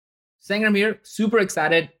Sangram here, super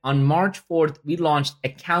excited. On March 4th, we launched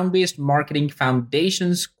Account-Based Marketing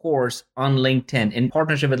Foundations course on LinkedIn in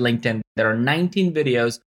partnership with LinkedIn. There are 19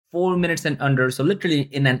 videos, 4 minutes and under. So literally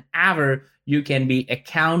in an hour, you can be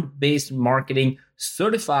account-based marketing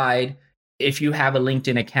certified if you have a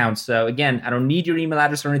LinkedIn account. So again, I don't need your email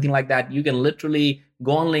address or anything like that. You can literally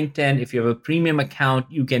go on LinkedIn. If you have a premium account,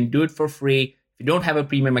 you can do it for free. If you don't have a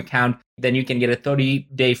premium account, then you can get a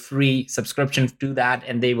 30-day free subscription to that,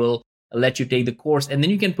 and they will let you take the course. And then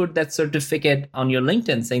you can put that certificate on your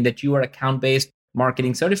LinkedIn saying that you are account-based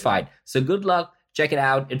marketing certified. So good luck. Check it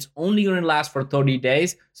out. It's only going to last for 30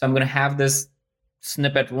 days. So I'm going to have this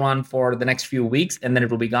snippet run for the next few weeks, and then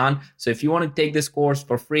it will be gone. So if you want to take this course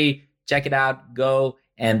for free, check it out, go.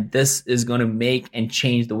 And this is going to make and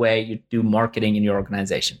change the way you do marketing in your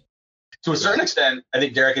organization. To a certain extent, I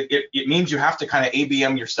think, Derek, it means you have to kind of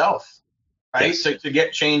ABM yourself. Right? Yes. So to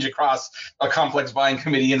get change across a complex buying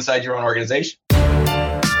committee inside your own organization.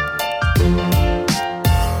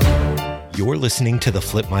 You're listening to the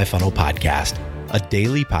Flip My Funnel podcast, a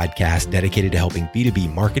daily podcast dedicated to helping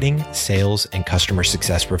B2B marketing, sales, and customer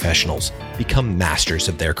success professionals become masters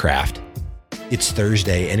of their craft. It's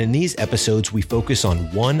Thursday, and in these episodes, we focus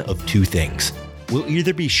on one of two things. We'll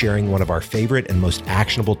either be sharing one of our favorite and most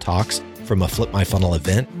actionable talks from a Flip My Funnel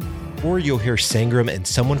event, or you'll hear Sangram and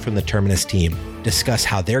someone from the Terminus team discuss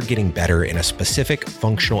how they're getting better in a specific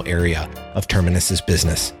functional area of Terminus's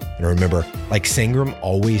business. And remember, like Sangram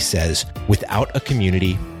always says, without a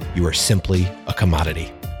community, you are simply a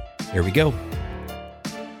commodity. Here we go.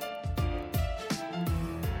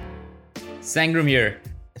 Sangram here.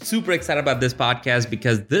 Super excited about this podcast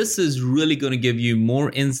because this is really going to give you more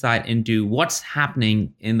insight into what's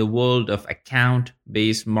happening in the world of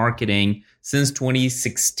account-based marketing since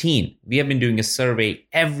 2016. We have been doing a survey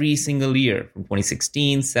every single year from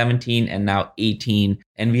 2016, 17, and now 18.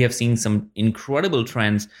 And we have seen some incredible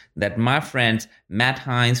trends that my friends Matt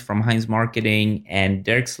Hines from Hines Marketing and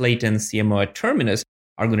Derek Slayton, CMO at Terminus,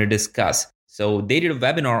 are going to discuss. So they did a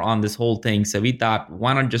webinar on this whole thing. So we thought,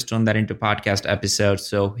 why not just turn that into podcast episodes?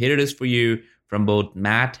 So here it is for you from both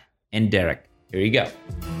Matt and Derek. Here you go.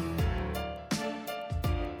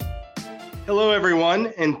 Hello, everyone,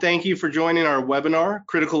 and thank you for joining our webinar,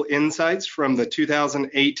 Critical Insights from the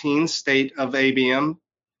 2018 State of ABM.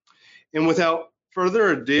 And without further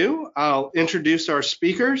ado, I'll introduce our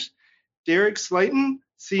speakers, Derek Slayton,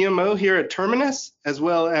 CMO here at Terminus, as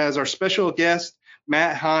well as our special guest,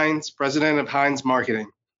 Matt Hines, President of Hines Marketing.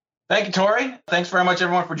 Thank you, Tori. Thanks very much,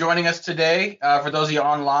 everyone, for joining us today. For those of you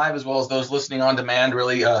on live, as well as those listening on demand,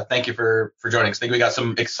 really thank you for joining us. I think we got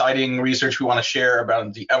some exciting research we want to share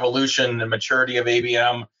about the evolution and maturity of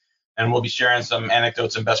ABM, and we'll be sharing some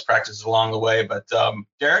anecdotes and best practices along the way. But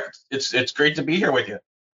Derek, it's great to be here with you.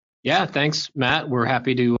 Yeah, thanks, Matt. We're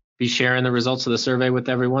happy to be sharing the results of the survey with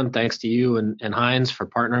everyone. Thanks to you and Hines for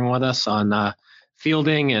partnering with us on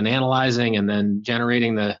fielding and analyzing and then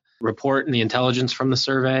generating the report and the intelligence from the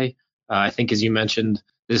survey. I think, as you mentioned,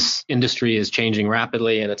 this industry is changing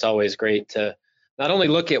rapidly, and it's always great to not only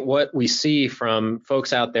look at what we see from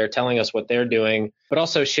folks out there telling us what they're doing, but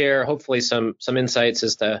also share hopefully some insights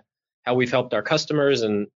as to how we've helped our customers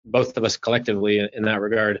and both of us collectively in that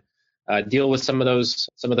regard deal with some of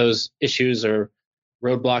those issues or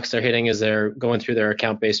roadblocks they're hitting as they're going through their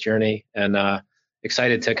account-based journey. And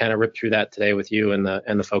excited to kind of rip through that today with you and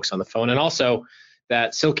the folks on the phone. And also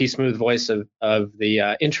that silky smooth voice of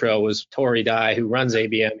the intro was Tori Dye, who runs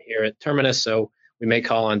ABM here at Terminus. So we may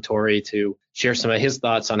call on Tori to share some of his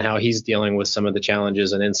thoughts on how he's dealing with some of the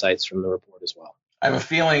challenges and insights from the report as well. I have a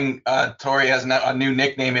feeling Tori has a new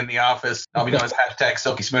nickname in the office. I'll be known as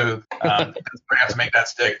 #SilkySmooth. Perhaps make that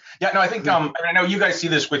stick. Yeah, no, I think I know you guys see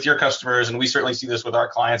this with your customers, and we certainly see this with our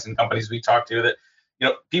clients and companies we talk to, that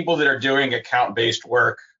people that are doing account-based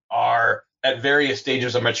work are at various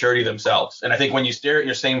stages of maturity themselves. And I think when you stare at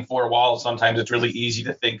your same four walls, sometimes it's really easy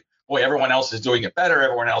to think, boy, everyone else is doing it better.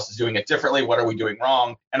 Everyone else is doing it differently. What are we doing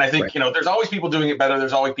wrong? And I think, there's always people doing it better.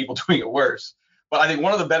 There's always people doing it worse. But I think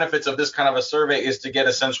one of the benefits of this kind of a survey is to get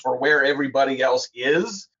a sense for where everybody else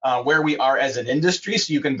is, where we are as an industry,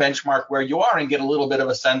 so you can benchmark where you are and get a little bit of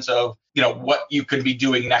a sense of, what you could be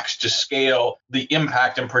doing next to scale the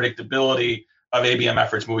impact and predictability of ABM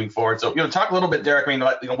efforts moving forward. So, talk a little bit, Derek,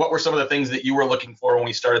 what were some of the things that you were looking for when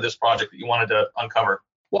we started this project that you wanted to uncover?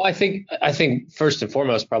 Well, I think first and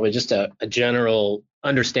foremost, probably just a general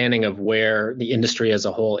understanding of where the industry as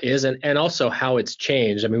a whole is and also how it's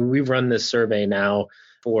changed. I mean, we've run this survey now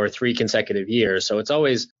for 3 consecutive years. So it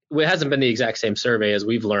hasn't been the exact same survey as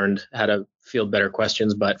we've learned how to field better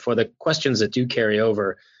questions. But for the questions that do carry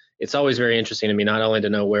over, it's always very interesting to me not only to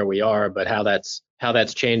know where we are, but how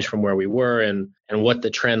that's changed from where we were and what the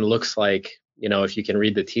trend looks like. If you can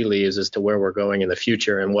read the tea leaves as to where we're going in the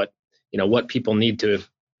future and what people need to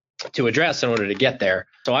address in order to get there.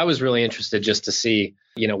 So I was really interested just to see,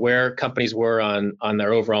 where companies were on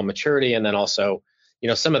their overall maturity, and then also,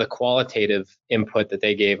 some of the qualitative input that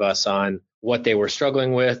they gave us on what they were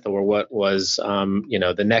struggling with or what was,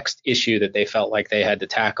 the next issue that they felt like they had to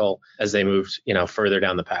tackle as they moved, further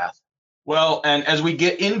down the path. Well, and as we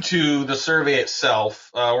get into the survey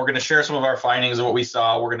itself, we're going to share some of our findings of what we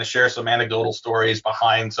saw. We're going to share some anecdotal stories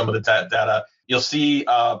behind some of the data. You'll see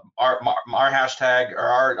our hashtag or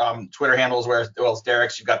our Twitter handles, as well as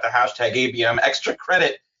Derek's. You've got the hashtag ABM. Extra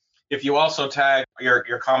credit if you also tag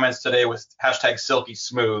your comments today with hashtag Silky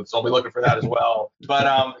Smooth. So I'll be looking for that as well. But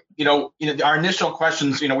our initial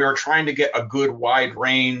questions, we were trying to get a good wide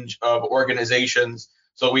range of organizations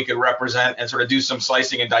so we could represent and sort of do some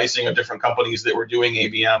slicing and dicing of different companies that were doing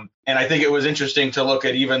ABM. And I think it was interesting to look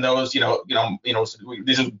at even those, we're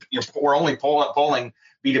only polling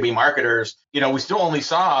B2B marketers. We still only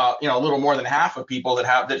saw, a little more than half of people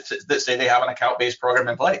that say they have an account-based program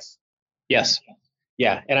in place. Yes.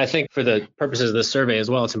 Yeah. And I think for the purposes of this survey as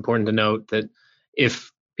well, it's important to note that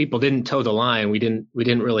if people didn't toe the line, we didn't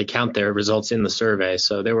really count their results in the survey.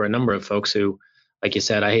 So there were a number of folks who, like you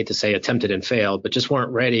said, I hate to say attempted and failed, but just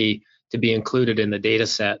weren't ready to be included in the data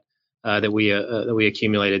set that we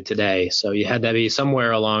accumulated today. So you had to be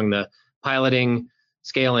somewhere along the piloting,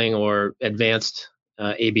 scaling, or advanced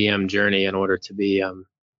ABM journey in order to be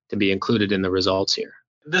included in the results here.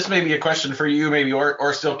 This may be a question for you, maybe,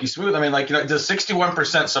 or Silky Smooth. I mean, does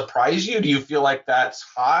 61% surprise you? Do you feel like that's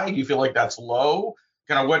high? Do you feel like that's low?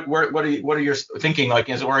 Kind of what are you thinking? Like,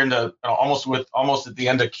 as we're into almost at the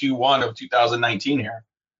end of Q1 of 2019 here?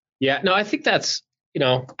 Yeah, no, I think that's,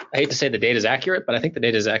 I hate to say the data is accurate, but I think the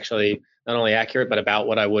data is actually not only accurate, but about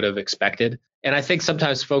what I would have expected. And I think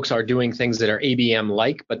sometimes folks are doing things that are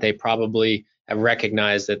ABM-like, but they probably have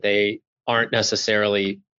recognized that they aren't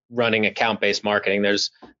necessarily running account-based marketing.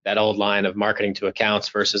 There's that old line of marketing to accounts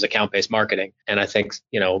versus account-based marketing. And I think,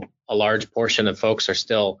 a large portion of folks are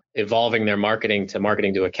still evolving their marketing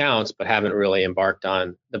to accounts, but haven't really embarked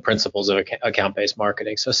on the principles of account-based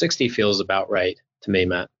marketing. So 60 feels about right to me,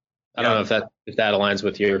 Matt. I don't know if that aligns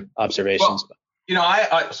with your observations.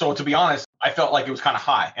 Well, so to be honest, I felt like it was kind of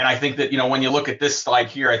high. And I think that, when you look at this slide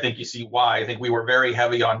here, I think you see why. I think we were very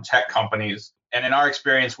heavy on tech companies. And in our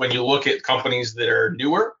experience, when you look at companies that are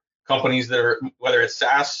newer, companies that are, whether it's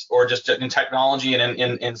SaaS or just in technology and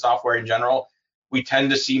in software in general, we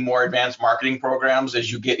tend to see more advanced marketing programs. As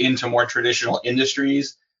you get into more traditional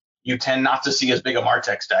industries, you tend not to see as big a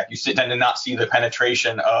MarTech stack. You tend to not see the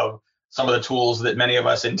penetration of some of the tools that many of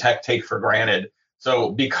us in tech take for granted.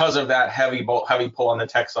 So because of that heavy pull on the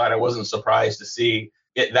tech side, I wasn't surprised to see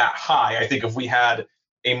it that high. I think if we had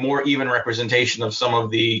a more even representation of some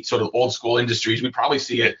of the sort of old school industries, we'd probably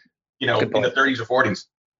see it, in the 30s or 40s.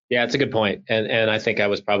 Yeah, it's a good point. And I think I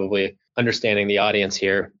was probably understanding the audience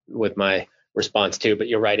here with my response too. But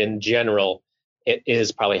you're right. In general, it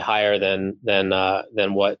is probably higher than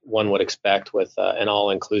what one would expect with an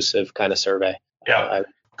all-inclusive kind of survey. Yeah.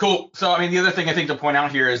 Cool. So, the other thing I think to point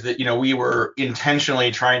out here is that, we were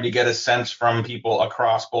intentionally trying to get a sense from people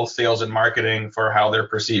across both sales and marketing for how they're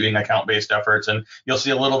perceiving account-based efforts. And you'll see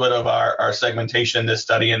a little bit of our segmentation in this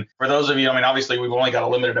study. And for those of you, obviously, we've only got a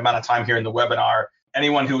limited amount of time here in the webinar.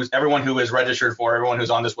 Everyone who is registered everyone who's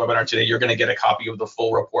on this webinar today, you're going to get a copy of the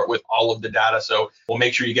full report with all of the data. So we'll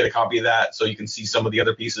make sure you get a copy of that so you can see some of the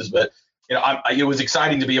other pieces. But it was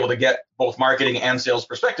exciting to be able to get both marketing and sales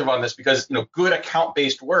perspective on this because good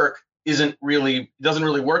account-based work doesn't really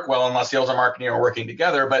work well unless sales and marketing are working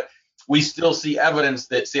together. But we still see evidence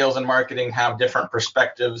that sales and marketing have different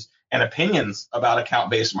perspectives and opinions about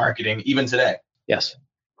account-based marketing even today. Yes.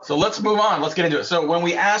 So let's move on. Let's get into it. So when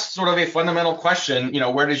we asked sort of a fundamental question,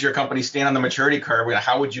 where does your company stand on the maturity curve?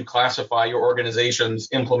 How would you classify your organization's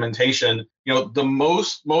implementation? The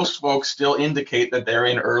most folks still indicate that they're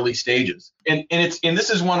in early stages. And this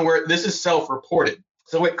is one where this is self-reported.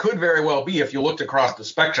 So it could very well be, if you looked across the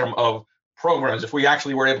spectrum of programs, if we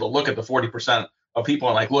actually were able to look at the 40% of people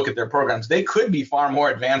and look at their programs, they could be far more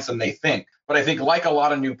advanced than they think. But I think like a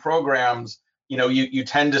lot of new programs, you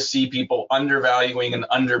tend to see people undervaluing and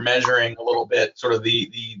undermeasuring a little bit sort of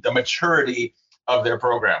the maturity of their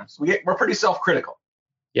programs. We're pretty self-critical.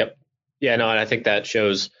 Yep. Yeah, no, and I think that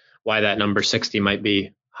shows why that number 60 might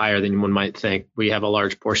be higher than one might think. We have a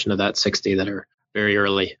large portion of that 60 that are very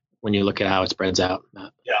early when you look at how it spreads out.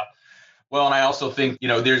 Yeah. Well, and I also think,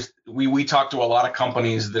 we talk to a lot of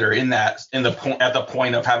companies that are at the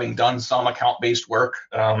point of having done some account-based work,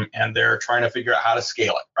 and they're trying to figure out how to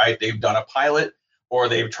scale it, right? They've done a pilot, or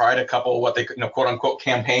they've tried a couple of what they, quote unquote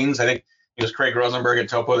campaigns. I think it was Craig Rosenberg at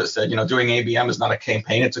Topo that said, doing ABM is not a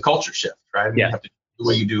campaign, it's a culture shift, right? Yeah. You have to do the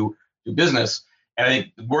way you do business. And I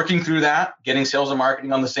think working through that, getting sales and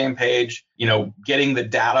marketing on the same page, getting the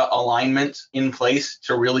data alignment in place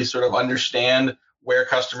to really sort of understand where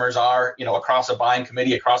customers are, across a buying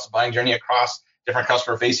committee, across a buying journey, across different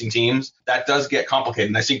customer facing teams, that does get complicated.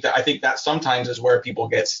 And I think that sometimes is where people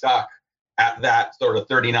get stuck at that sort of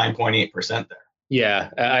 39.8% there.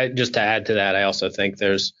 Yeah. Just to add to that, I also think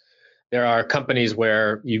there are companies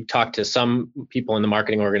where you talk to some people in the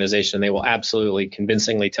marketing organization, they will absolutely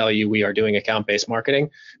convincingly tell you we are doing account-based marketing,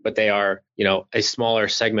 but they are, a smaller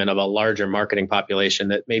segment of a larger marketing population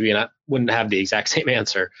that maybe wouldn't have the exact same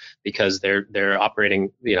answer because they're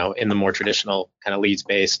operating, in the more traditional kind of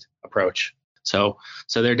leads-based approach. So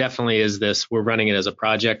there definitely is this, we're running it as a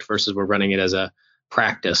project versus we're running it as a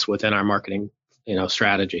practice within our marketing,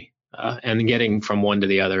 strategy. And getting from one to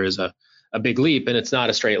the other is a big leap, and it's not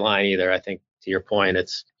a straight line either. I think to your point,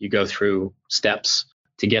 you go through steps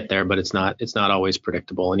to get there, but it's not always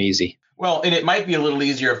predictable and easy. Well, and it might be a little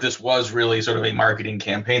easier if this was really sort of a marketing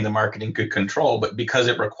campaign the marketing could control, but because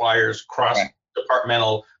it requires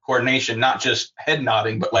cross-departmental coordination, not just head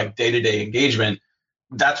nodding, but like day-to-day engagement,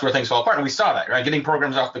 that's where things fall apart. And we saw that, right? Getting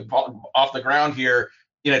programs off the ground here,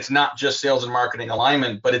 it's not just sales and marketing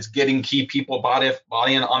alignment, but it's getting key people bought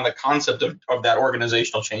in on the concept of that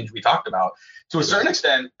organizational change we talked about. To a certain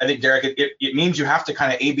extent, I think, Derek, it means you have to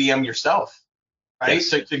kind of ABM yourself, right? Yes.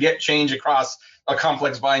 So to get change across a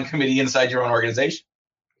complex buying committee inside your own organization.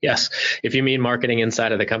 Yes. If you mean marketing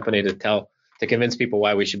inside of the company to convince people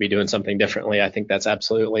why we should be doing something differently, I think that's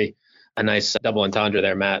absolutely a nice double entendre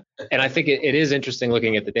there, Matt. And I think it is interesting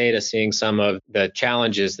looking at the data, seeing some of the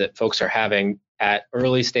challenges that folks are having at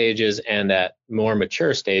early stages and at more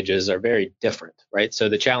mature stages are very different, right? So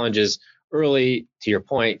the challenges early, to your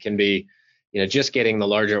point, can be, just getting the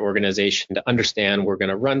larger organization to understand we're going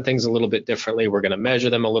to run things a little bit differently. We're going to measure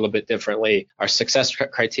them a little bit differently. Our success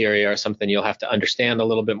criteria are something you'll have to understand a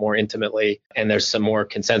little bit more intimately. And there's some more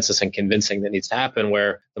consensus and convincing that needs to happen,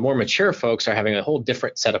 where the more mature folks are having a whole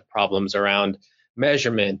different set of problems around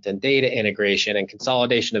measurement and data integration and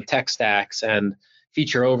consolidation of tech stacks and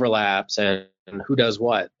feature overlaps and who does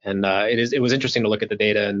what. And it was interesting to look at the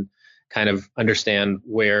data and kind of understand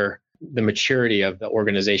where the maturity of the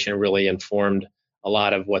organization really informed a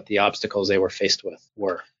lot of what the obstacles they were faced with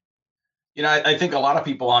were. I think a lot of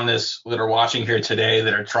people on this that are watching here today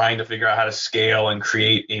that are trying to figure out how to scale and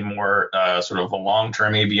create a more sort of a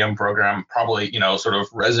long-term ABM program probably, sort of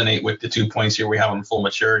resonate with the 2 points here we have on full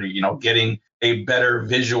maturity, getting a better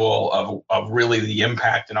visual of really the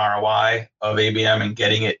impact and ROI of ABM and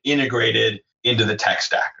getting it integrated into the tech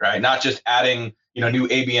stack, right? Not just adding, new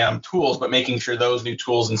ABM tools, but making sure those new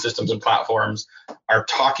tools and systems and platforms are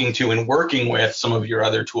talking to and working with some of your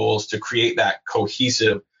other tools to create that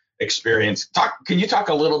cohesive experience. Can you talk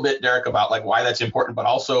a little bit, Derek, about like why that's important, but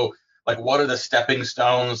also like what are the stepping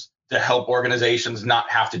stones to help organizations not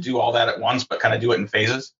have to do all that at once, but kind of do it in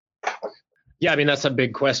phases? Yeah, I mean, that's a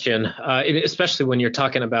big question, especially when you're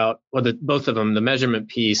talking about, both of them. The measurement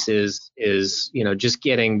piece is just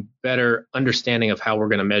getting better understanding of how we're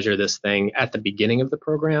going to measure this thing at the beginning of the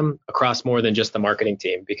program across more than just the marketing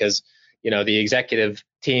team, because the executive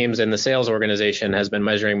teams and the sales organization has been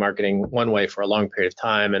measuring marketing one way for a long period of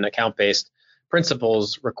time, and account-based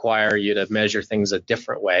principles require you to measure things a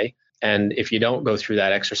different way. And if you don't go through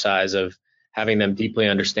that exercise of having them deeply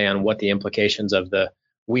understand what the implications of the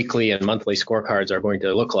weekly and monthly scorecards are going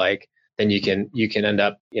to look like, then you can end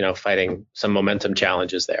up, fighting some momentum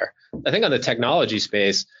challenges there. I think on the technology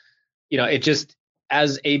space, it just,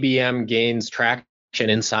 as ABM gains traction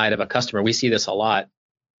inside of a customer, we see this a lot.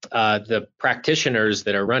 The practitioners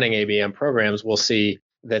that are running ABM programs will see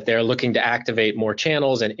that they're looking to activate more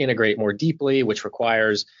channels and integrate more deeply, which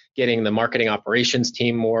requires getting the marketing operations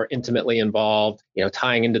team more intimately involved,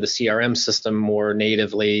 tying into the CRM system more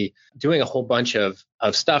natively, doing a whole bunch of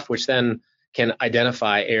stuff, which then can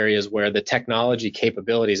identify areas where the technology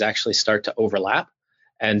capabilities actually start to overlap.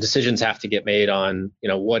 And decisions have to get made on,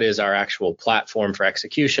 what is our actual platform for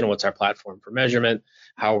execution? What's our platform for measurement?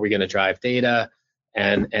 How are we going to drive data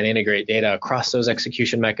and integrate data across those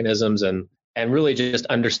execution mechanisms? And really just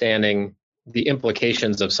understanding the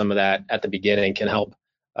implications of some of that at the beginning can help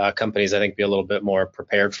companies, I think, be a little bit more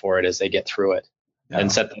prepared for it as they get through it,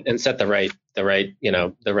 and set the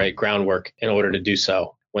right groundwork in order to do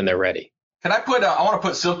so when they're ready. I want to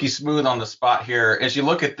put Silky Smooth on the spot here. As you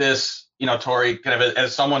look at this, Tori, kind of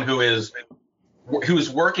as someone who's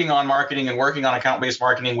working on marketing and working on account-based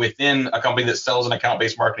marketing within a company that sells an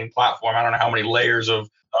account-based marketing platform. I don't know how many layers of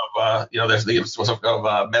there's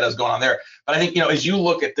metas going on there. But I think, as you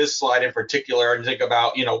look at this slide in particular and think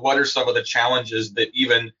about, what are some of the challenges that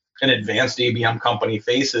even an advanced ABM company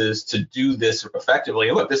faces to do this effectively?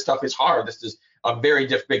 And look, this stuff is hard. This is a very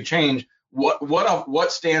big change.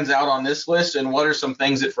 What stands out on this list, and what are some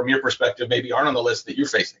things that, from your perspective, maybe aren't on the list that you're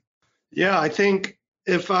facing? Yeah, I think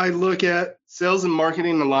if I look at sales and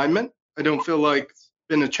marketing alignment, I don't feel like it's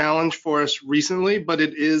been a challenge for us recently, but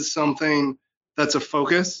it is something that's a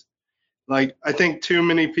focus. Like, I think too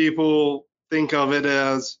many people think of it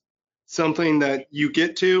as something that you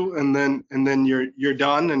get to and then you're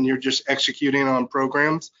done and you're just executing on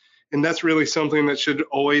programs. And that's really something that should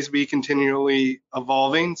always be continually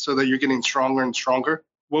evolving so that you're getting stronger and stronger.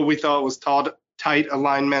 What we thought was tight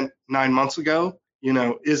alignment 9 months ago,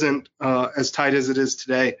 isn't as tight as it is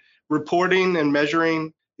today. Reporting and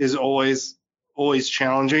measuring is always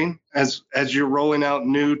challenging as you're rolling out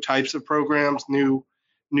new types of programs, new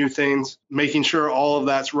things, making sure all of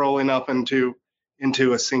that's rolling up into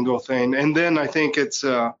a single thing. And then I think it's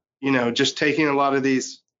just taking a lot of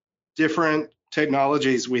these different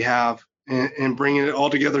technologies we have and bringing it all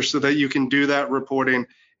together so that you can do that reporting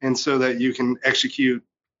and so that you can execute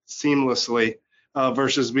seamlessly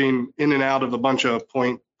versus being in and out of a bunch of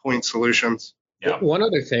point solutions. Yeah. One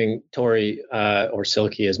other thing, Tori, or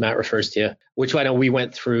Silky, as Matt refers to you, which I know we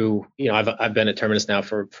went through. I've been at Terminus now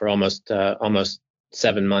for almost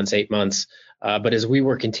 7 months, 8 months. But as we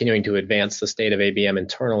were continuing to advance the state of ABM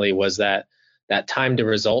internally, was that time to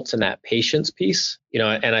results and that patience piece.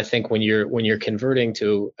 And I think when you're converting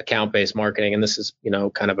to account-based marketing, and this is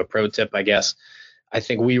kind of a pro tip, I guess. I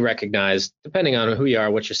think we recognize, depending on who you are,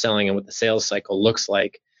 what you're selling, and what the sales cycle looks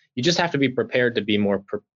like, you just have to be prepared to be more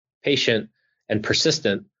patient and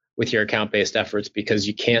persistent with your account-based efforts, because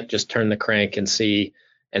you can't just turn the crank and see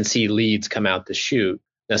leads come out the chute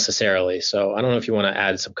necessarily. So I don't know if you want to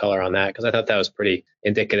add some color on that, because I thought that was pretty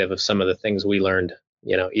indicative of some of the things we learned,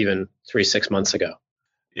 even 3-6 months ago.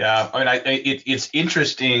 Yeah, I mean, it's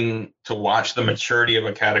interesting to watch the maturity of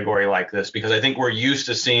a category like this, because I think we're used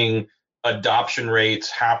to seeing adoption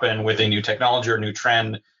rates happen with a new technology or new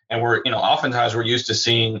trend, and oftentimes we're used to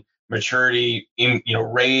seeing maturity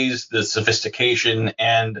raise the sophistication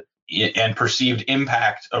and perceived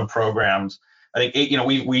impact of programs. I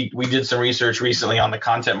think we did some research recently on the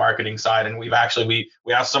content marketing side, and we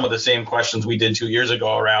asked some of the same questions we did 2 years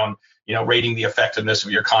ago around rating the effectiveness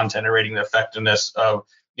of your content or rating the effectiveness of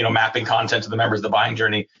mapping content to the members of the buying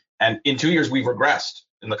journey. And in 2 years, we've regressed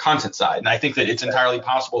in the content side, and I think that it's entirely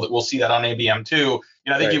possible that we'll see that on ABM too.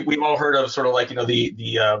 I think we've all heard of sort of like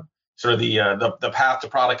the path to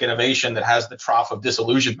product innovation that has the trough of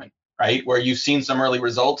disillusionment, right? Where you've seen some early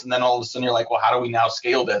results, and then all of a sudden you're like, well, how do we now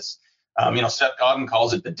scale this? Seth Godin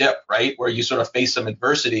calls it the dip, right? Where you sort of face some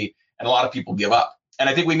adversity and a lot of people give up. And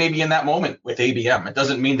I think we may be in that moment with ABM. It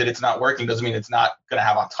doesn't mean that it's not working, doesn't mean it's not going to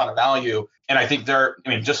have a ton of value. And I think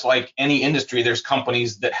just like any industry, there's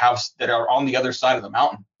companies that are on the other side of the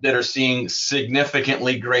mountain that are seeing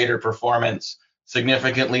significantly greater performance,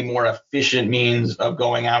 significantly more efficient means of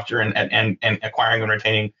going after and acquiring and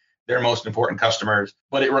retaining their most important customers.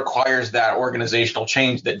 But it requires that organizational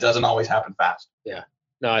change that doesn't always happen fast. Yeah.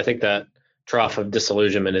 No, I think that trough of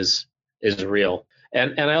disillusionment is real.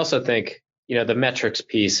 And I also think, the metrics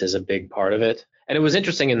piece is a big part of it. And it was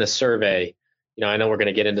interesting in the survey, I know we're going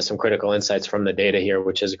to get into some critical insights from the data here,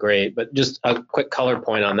 which is great, but just a quick color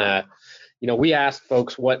point on that. We asked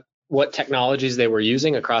folks what technologies they were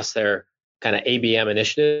using across their kind of ABM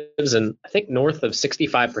initiatives. And I think north of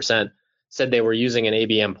 65% said they were using an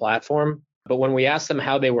ABM platform. But when we asked them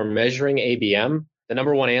how they were measuring ABM, the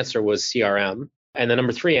number one answer was CRM. And the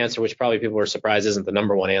number 3 answer, which probably people were surprised isn't the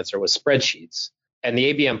number 1 answer, was spreadsheets. And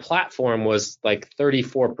the ABM platform was like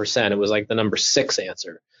 34%. It was like the number 6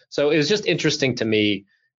 answer. So it was just interesting to me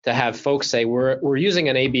to have folks say we're using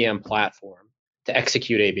an ABM platform to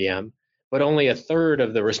execute ABM, but only a third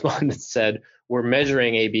of the respondents said we're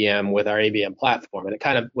measuring ABM with our ABM platform. And it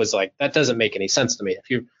kind of was like, that doesn't make any sense to me.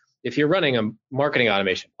 If you're running a marketing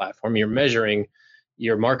automation platform, you're measuring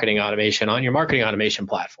your marketing automation on your marketing automation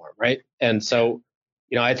platform, right? And so,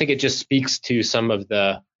 I think it just speaks to some of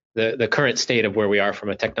the current state of where we are from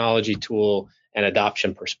a technology tool and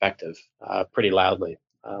adoption perspective pretty loudly.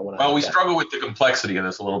 We struggle with the complexity of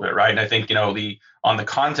this a little bit, right? And I think on the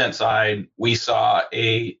content side, we saw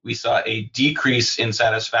a decrease in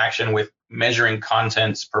satisfaction with measuring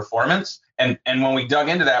content's performance. And when we dug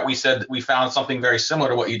into that, we found something very similar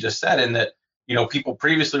to what you just said, in that people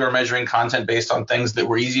previously were measuring content based on things that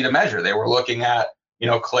were easy to measure. They were looking at,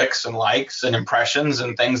 clicks and likes and impressions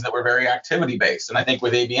and things that were very activity based. And I think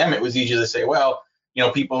with ABM, it was easy to say, well,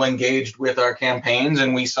 people engaged with our campaigns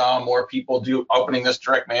and we saw more people opening this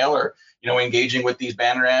direct mail or, engaging with these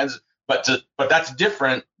banner ads. But that's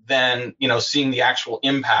different than, seeing the actual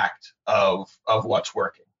impact of what's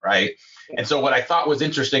working. Right. And so what I thought was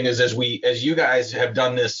interesting is as you guys have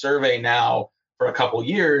done this survey now for a couple of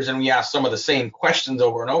years, and we ask some of the same questions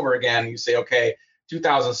over and over again, you say, okay,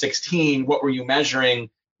 2016, what were you measuring?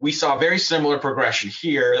 We saw very similar progression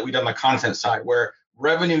here that we done on the content side, where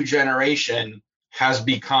revenue generation has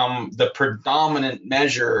become the predominant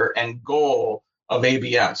measure and goal of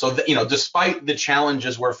ABM. So, despite the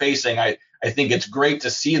challenges we're facing, I think it's great to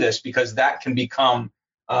see this because that can become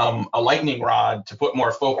a lightning rod to put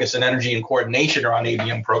more focus and energy and coordination around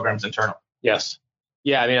ABM programs internally. Yes.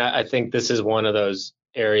 Yeah. I mean, I think this is one of those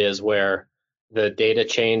areas where the data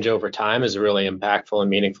change over time is really impactful and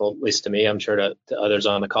meaningful, at least to me. I'm sure to others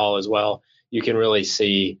on the call as well. You can really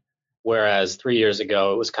see, whereas 3 years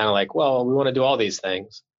ago, it was kind of like, well, we want to do all these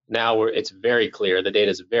things. Now it's very clear. The data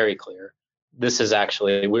is very clear. This is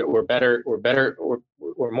actually, we're better,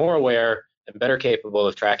 we're more aware and better capable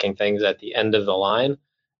of tracking things at the end of the line.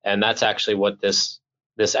 And that's actually what this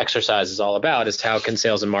exercise is all about, is how can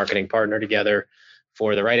sales and marketing partner together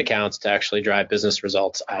for the right accounts to actually drive business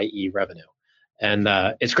results, i.e. revenue. And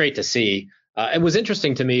it's great to see. It was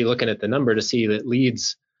interesting to me looking at the number to see that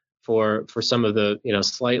leads for some of the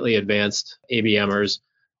slightly advanced ABMers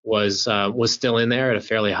was still in there at a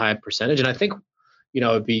fairly high percentage. And I think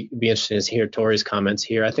it'd be interesting to hear Tori's comments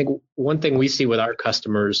here. I think one thing we see with our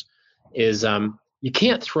customers is you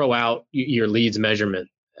can't throw out your leads measurement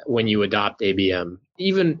when you adopt ABM.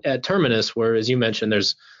 Even at Terminus, where, as you mentioned,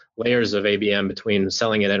 there's layers of ABM between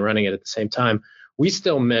selling it and running it at the same time, we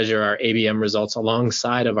still measure our ABM results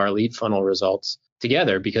alongside of our lead funnel results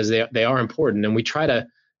together because they are important. And we try to,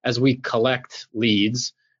 as we collect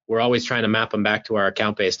leads, we're always trying to map them back to our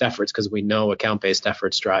account-based efforts because we know account-based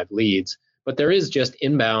efforts drive leads. But there is just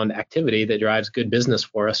inbound activity that drives good business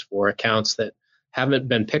for us for accounts that haven't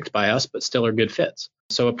been picked by us, but still are good fits.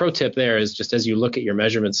 So a pro tip there is just as you look at your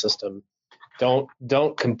measurement system,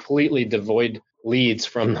 don't completely devoid leads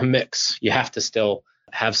from the mix. You have to still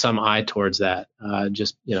have some eye towards that.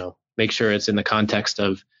 Just make sure it's in the context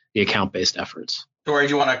of the account-based efforts. Tori,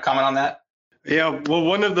 do you want to comment on that? Yeah, well,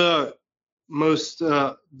 one of the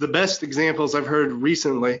the best examples I've heard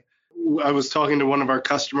recently, I was talking to one of our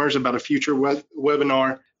customers about a future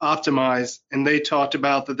webinar, Optimize, and they talked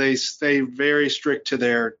about that they stay very strict to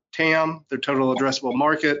their TAM, their total addressable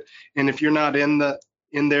market. And if you're not in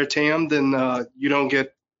their TAM, then you don't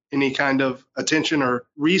get any kind of attention or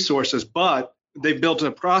resources. But they built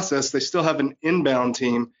a process. They still have an inbound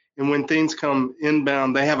team. And when things come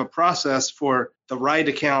inbound, they have a process for the right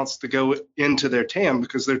accounts to go into their TAM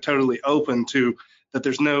because they're totally open to that.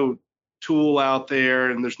 There's no tool out there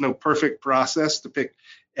and there's no perfect process to pick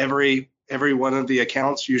every one of the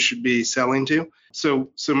accounts you should be selling to. So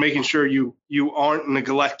making sure you aren't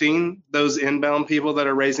neglecting those inbound people that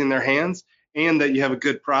are raising their hands and that you have a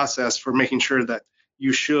good process for making sure that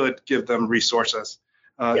you should give them resources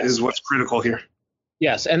is what's critical here.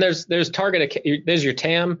 Yes, and there's your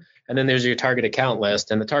TAM, and then there's your target account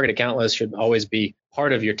list, and the target account list should always be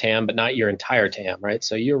part of your TAM, but not your entire TAM, right?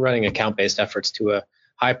 So you're running account-based efforts to a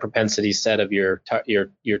high propensity set of your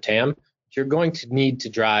TAM. You're going to need to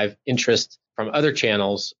drive interest from other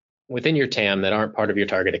channels within your TAM that aren't part of your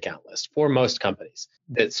target account list for most companies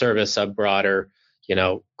that service a broader,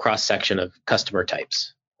 cross section of customer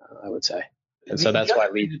types, I would say. And so that's why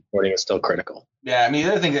lead reporting is still critical. Yeah, I mean,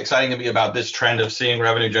 the other thing exciting to me about this trend of seeing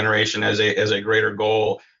revenue generation as a greater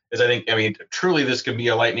goal is truly this could be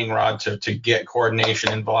a lightning rod to get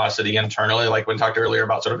coordination and velocity internally. Like when we talked earlier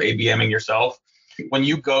about sort of ABMing yourself. When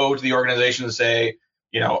you go to the organization and say,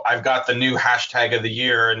 I've got the new hashtag of the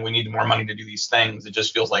year and we need more money to do these things, it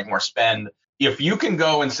just feels like more spend. If you can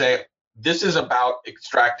go and say, this is about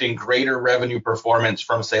extracting greater revenue performance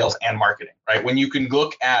from sales and marketing, right? When you can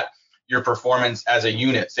look at your performance as a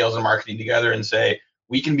unit, sales and marketing together, and say,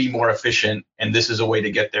 we can be more efficient and this is a way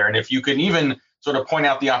to get there. And if you can even sort of point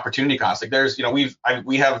out the opportunity cost, like there's,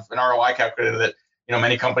 we have an ROI calculator that,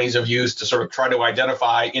 many companies have used to sort of try to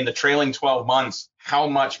identify in the trailing 12 months, how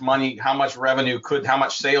much money, how much revenue how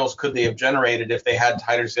much sales could they have generated if they had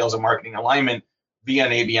tighter sales and marketing alignment via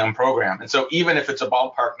an ABM program. And so even if it's a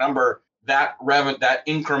ballpark number, that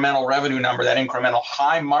incremental revenue number, that incremental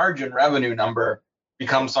high margin revenue number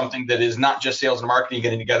becomes something that is not just sales and marketing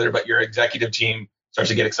getting together, but your executive team starts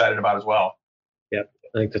to get excited about as well. Yep,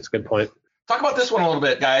 I think that's a good point. Talk about this one a little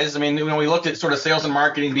bit, guys. I mean, when we looked at sort of sales and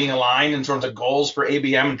marketing being aligned in terms of goals for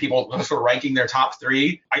ABM and people sort of ranking their top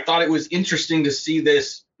three, I thought it was interesting to see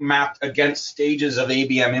this mapped against stages of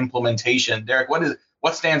ABM implementation. Derek,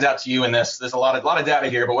 what stands out to you in this? There's a lot of data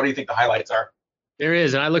here, but what do you think the highlights are? There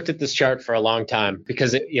is, and I looked at this chart for a long time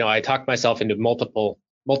because I talked myself into multiple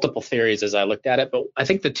theories as I looked at it. But I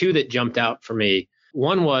think the two that jumped out for me,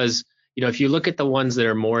 one was, if you look at the ones that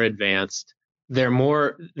are more advanced, they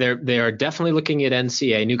are definitely looking at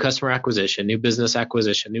NCA, new customer acquisition, new business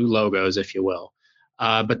acquisition, new logos, if you will.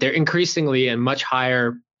 But they're increasingly and much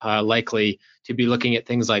higher likely to be looking at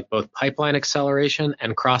things like both pipeline acceleration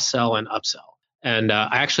and cross-sell and upsell. And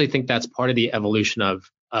I actually think that's part of the evolution of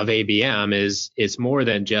ABM is it's more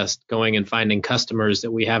than just going and finding customers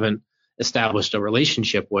that we haven't established a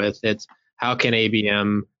relationship with. It's how can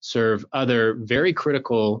ABM serve other very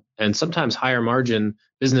critical and sometimes higher margin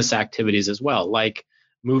business activities as well, like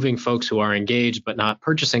moving folks who are engaged but not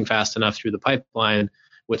purchasing fast enough through the pipeline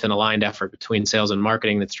with an aligned effort between sales and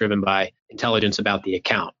marketing that's driven by intelligence about the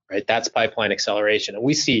account, right? That's pipeline acceleration. And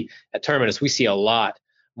we see at Terminus, we see a lot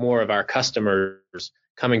more of our customers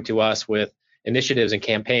coming to us with initiatives and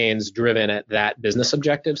campaigns driven at that business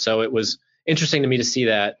objective. So it was interesting to me to see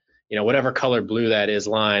that, whatever color blue that is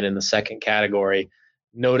line in the second category,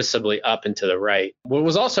 noticeably up and to the right. What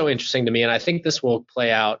was also interesting to me, and I think this will play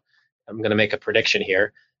out, I'm going to make a prediction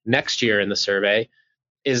here, next year in the survey,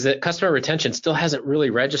 is that customer retention still hasn't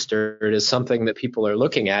really registered as something that people are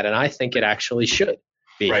looking at. And I think it actually should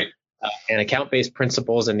be. Right. And account-based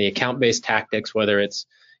principles and the account-based tactics, whether it's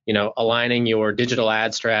aligning your digital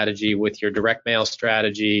ad strategy with your direct mail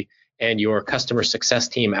strategy and your customer success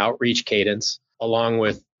team outreach cadence, along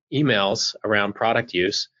with emails around product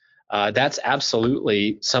use, that's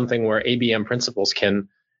absolutely something where ABM principles can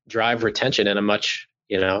drive retention in a much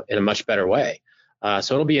better way.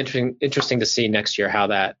 So it'll be interesting to see next year how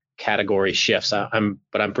that category shifts. I'm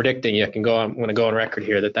predicting I'm going to go on record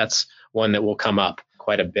here that that's one that will come up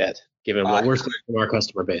quite a bit, given what we're seeing from our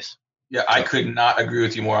customer base. Yeah, I could not agree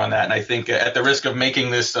with you more on that. And I think at the risk of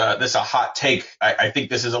making this a hot take, I think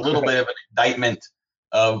this is a little bit of an indictment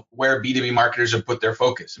of where B2B marketers have put their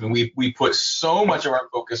focus. I mean, we put so much of our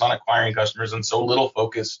focus on acquiring customers and so little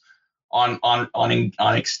focus on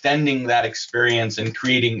extending that experience and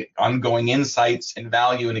creating ongoing insights and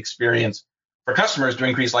value and experience for customers to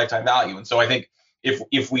increase lifetime value. And so I think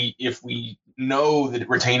if we know that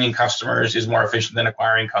retaining customers is more efficient than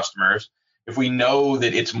acquiring customers, if we know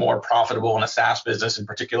that it's more profitable in a SaaS business in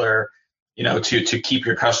particular, to keep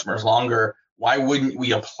your customers longer, why wouldn't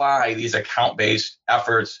we apply these account-based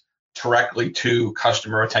efforts directly to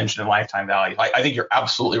customer retention and lifetime value? I think you're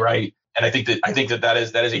absolutely right, and I think that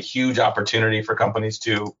is a huge opportunity for companies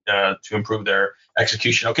to improve their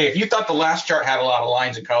execution. Okay, if you thought the last chart had a lot of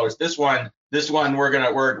lines and colors, this one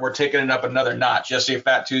we're taking it up another notch. Yesterday,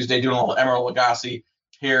 Fat Tuesday, doing a little Emerald Lagasse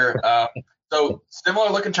here. So similar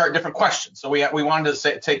looking chart, different questions. So we wanted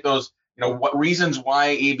to take those, what reasons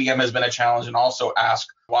why ABM has been a challenge, and also ask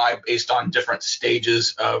why based on different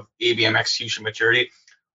stages of ABM execution maturity.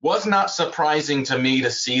 Was not surprising to me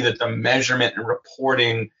to see that the measurement and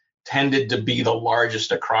reporting tended to be the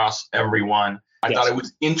largest across everyone. I thought it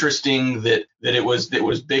was interesting that it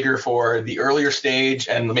was bigger for the earlier stage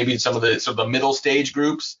and maybe some of the middle stage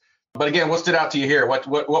groups. But again, what stood out to you here? What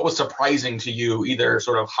was surprising to you, either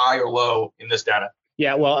sort of high or low in this data?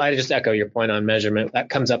 Yeah, well, I just echo your point on measurement. That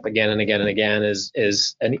comes up again and again and again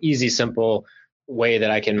is an easy, simple way that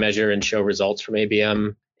I can measure and show results from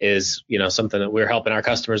ABM is, something that we're helping our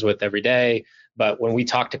customers with every day. But when we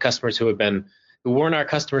talk to customers who weren't our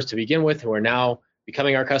customers to begin with, who are now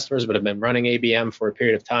becoming our customers, but have been running ABM for a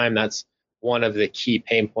period of time, that's one of the key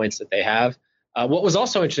pain points that they have. What was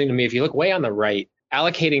also interesting to me, if you look way on the right,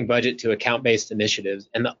 allocating budget to account-based initiatives,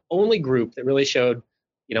 and the only group that really showed,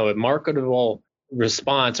 a marketable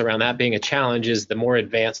response around that being a challenge is the more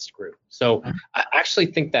advanced group. So I actually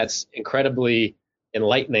think that's incredibly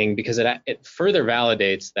enlightening because it further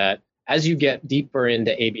validates that as you get deeper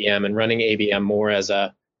into ABM and running ABM more as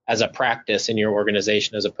a practice in your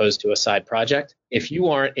organization as opposed to a side project, if you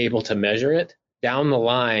aren't able to measure it down the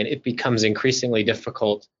line, it becomes increasingly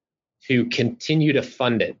difficult to continue to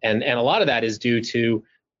fund it. And a lot of that is due to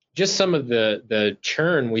just some of the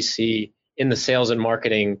churn we see in the sales and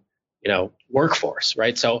marketing, workforce,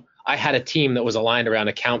 right? So I had a team that was aligned around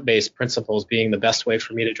account-based principles being the best way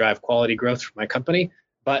for me to drive quality growth for my company.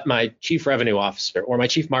 But my chief revenue officer or my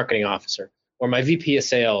chief marketing officer or my VP of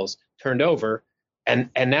sales turned over. And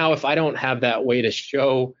now if I don't have that way to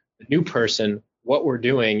show the new person what we're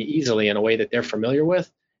doing easily in a way that they're familiar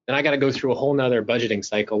with, then I got to go through a whole nother budgeting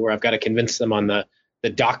cycle where I've got to convince them on the the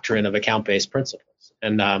doctrine of account-based principles.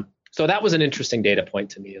 And so that was an interesting data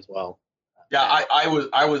point to me as well. Yeah, I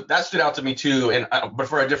was that stood out to me too, but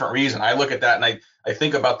for a different reason. I look at that and I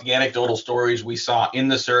think about the anecdotal stories we saw in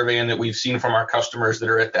the survey and that we've seen from our customers that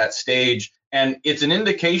are at that stage. And it's an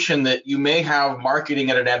indication that you may have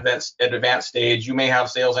marketing at an advanced stage, you may have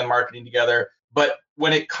sales and marketing together, but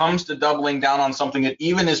when it comes to doubling down on something that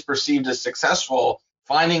even is perceived as successful,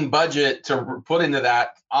 finding budget to put into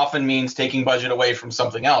that often means taking budget away from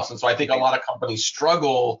something else. And so I think a lot of companies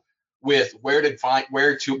struggle with where to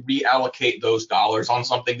reallocate those dollars on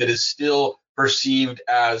something that is still perceived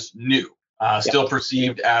as new, still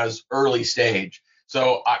perceived as early stage.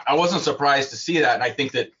 So I wasn't surprised to see that. And I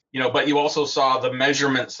think that, but you also saw the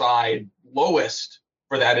measurement side lowest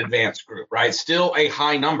for that advanced group, right? Still a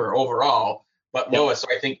high number overall, but lowest. So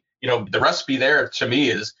I think, the recipe there to me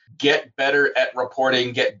is get better at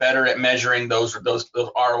reporting, get better at measuring those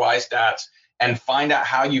ROI stats, and find out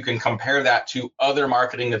how you can compare that to other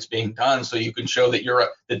marketing that's being done, so you can show that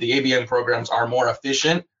that the ABM programs are more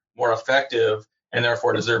efficient, more effective, and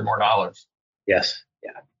therefore deserve more dollars. Yes.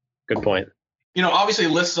 Yeah. Good point. Obviously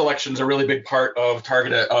list selection is a really big part of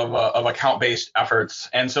account-based efforts.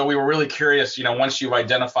 And so we were really curious, once you've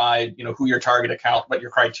identified, who your target account, what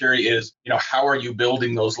your criteria is, how are you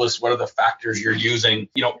building those lists? What are the factors you're using?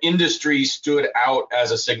 Industry stood out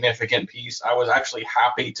as a significant piece. I was actually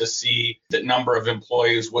happy to see that number of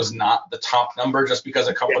employees was not the top number. Just because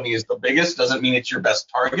a company is the biggest doesn't mean it's your best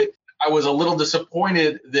target. I was a little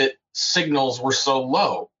disappointed that signals were so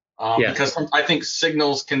low. Because I think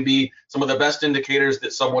signals can be some of the best indicators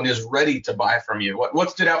that someone is ready to buy from you.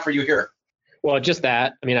 What stood out for you here? Well, just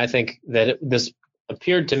that. I mean, I think that this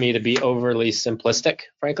appeared to me to be overly simplistic.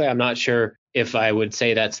 Frankly, I'm not sure if I would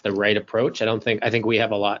say that's the right approach. I think we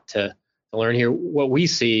have a lot to learn here. What we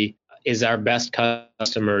see is our best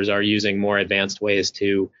customers are using more advanced ways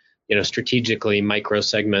to, strategically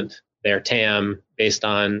micro-segment their TAM based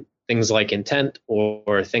on things like intent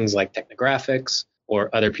or things like technographics, or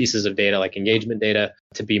other pieces of data like engagement data,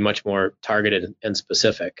 to be much more targeted and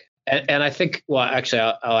specific. And I think, well, actually,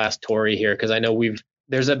 I'll ask Tori here, because I know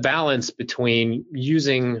there's a balance between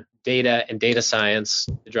using data and data science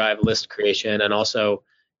to drive list creation, and also,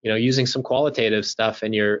 using some qualitative stuff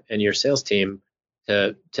in your sales team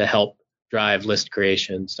to help drive list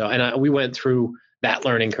creation. So, we went through that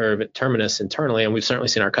learning curve at Terminus internally, and we've certainly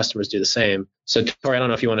seen our customers do the same. So, Tori, I don't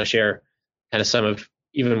know if you want to share kind of some of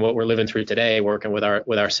even what we're living through today, working with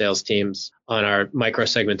our sales teams on our micro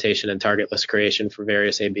segmentation and target list creation for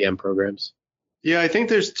various ABM programs. Yeah, I think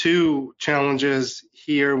there's two challenges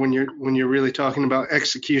here when you're really talking about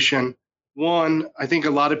execution. One, I think a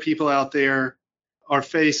lot of people out there are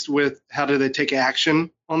faced with how do they take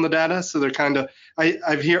action on the data. So they're kind of,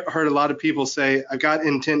 I've heard a lot of people say, I've got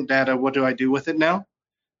intent data, what do I do with it now?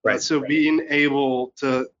 Right. So being able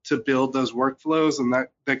to build those workflows, and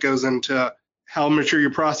that goes into how mature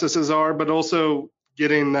your processes are, but also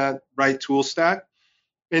getting that right tool stack.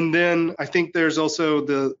 And then I think there's also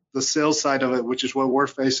the sales side of it, which is what we're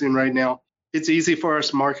facing right now. It's easy for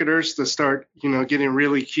us marketers to start, getting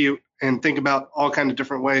really cute and think about all kinds of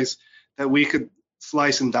different ways that we could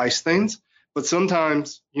slice and dice things. But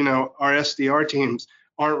sometimes, our SDR teams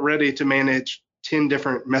aren't ready to manage 10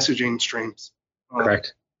 different messaging streams.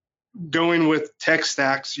 Correct. Going with tech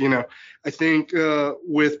stacks, I think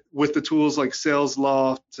with the tools like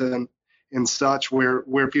SalesLoft and such,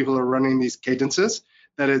 where people are running these cadences,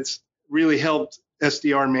 that it's really helped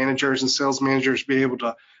SDR managers and sales managers be able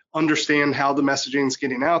to understand how the messaging is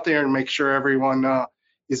getting out there and make sure everyone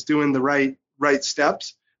is doing the right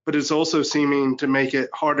steps. But it's also seeming to make it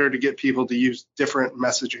harder to get people to use different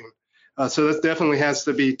messaging. So that definitely has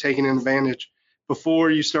to be taken advantage before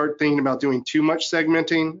you start thinking about doing too much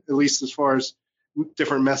segmenting, at least as far as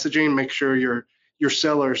different messaging. Make sure your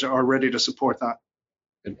sellers are ready to support that.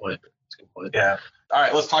 Good point. That's a good point. Yeah. All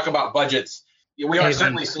right, let's talk about budgets. We are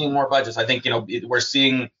certainly seeing more budgets. I think, we're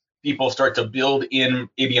seeing people start to build in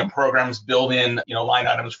ABM programs, build in, line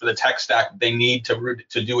items for the tech stack they need to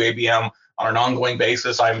do ABM on an ongoing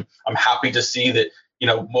basis. I'm happy to see that,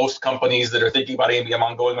 most companies that are thinking about ABM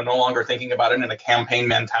ongoing are no longer thinking about it in a campaign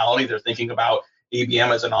mentality. They're thinking about ABM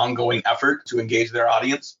as an ongoing effort to engage their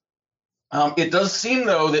audience. It does seem,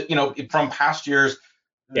 though, that, from past years,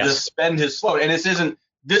 the spend has slowed. And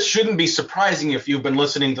this shouldn't be surprising if you've been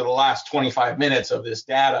listening to the last 25 minutes of this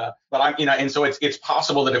data. But and so it's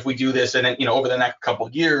possible that if we do this and, over the next couple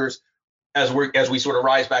of years, as we sort of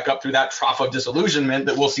rise back up through that trough of disillusionment,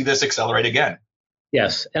 that we'll see this accelerate again.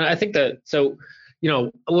 Yes. And I think that, so,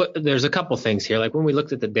 there's a couple things here. Like when we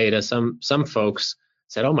looked at the data, some folks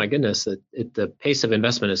said, oh my goodness, the pace of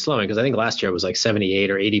investment is slowing, because I think last year it was like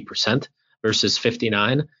 78 or 80% versus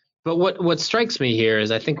 59. But what strikes me here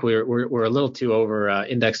is I think we're a little too over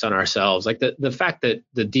indexed on ourselves. Like the fact that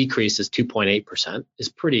the decrease is 2.8% is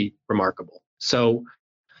pretty remarkable. So,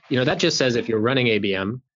 that just says if you're running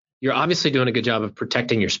ABM, you're obviously doing a good job of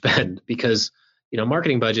protecting your spend, because,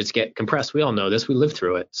 marketing budgets get compressed. We all know this. We live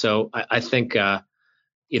through it. So I think,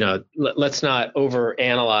 let's not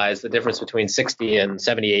overanalyze the difference between 60 and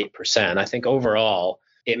 78%. I think overall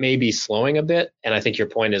it may be slowing a bit. And I think your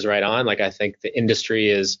point is right on. Like, I think the industry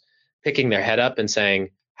is picking their head up and saying,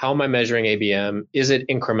 how am I measuring ABM? Is it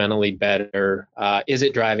incrementally better? Is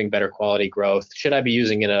it driving better quality growth? Should I be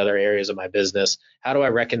using it in other areas of my business? How do I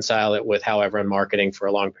reconcile it with how I've run marketing for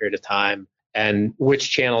a long period of time? And which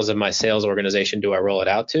channels of my sales organization do I roll it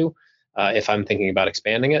out to if I'm thinking about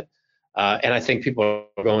expanding it? And I think people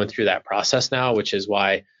are going through that process now, which is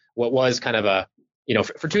why what was kind of a,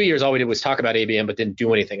 for 2 years, all we did was talk about ABM, but didn't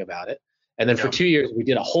do anything about it. And then for 2 years, we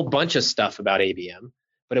did a whole bunch of stuff about ABM,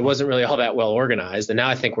 but it wasn't really all that well organized. And now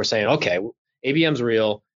I think we're saying, okay, ABM's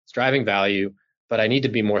real, it's driving value, but I need to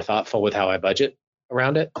be more thoughtful with how I budget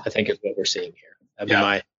around it. I think is what we're seeing here. That'd be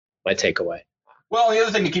my takeaway. Well, the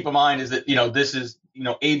other thing to keep in mind is that, this is,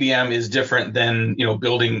 ABM is different than,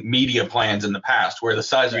 building media plans in the past, where the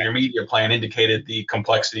size of your media plan indicated the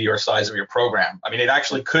complexity or size of your program. I mean, it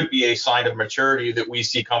actually could be a sign of maturity that we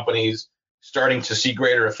see companies starting to see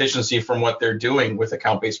greater efficiency from what they're doing with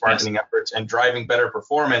account-based marketing efforts and driving better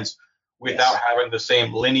performance without having the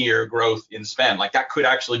same linear growth in spend. Like, that could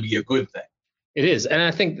actually be a good thing. It is. And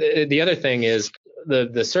I think the other thing is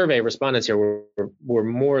the survey respondents here were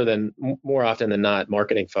more often than not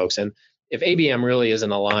marketing folks. And if ABM really is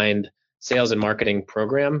an aligned sales and marketing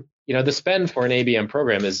program, the spend for an ABM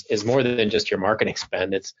program is more than just your marketing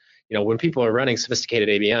spend. It's, when people are running sophisticated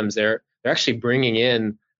ABMs, they're actually bringing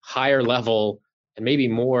in higher level and maybe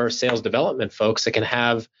more sales development folks that can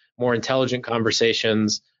have more intelligent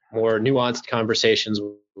conversations, more nuanced conversations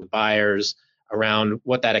with buyers around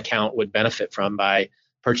what that account would benefit from by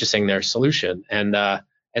purchasing their solution. And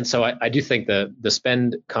so I do think the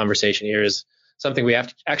spend conversation here is something we have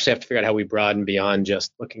to figure out how we broaden beyond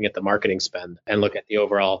just looking at the marketing spend and look at the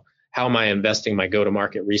overall, how am I investing my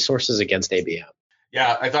go-to-market resources against ABM?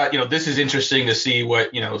 Yeah, I thought, this is interesting to see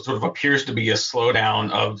what, sort of appears to be a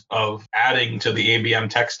slowdown of adding to the ABM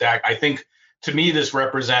tech stack. I think, to me, this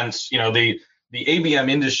represents, the ABM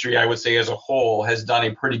industry, I would say, as a whole, has done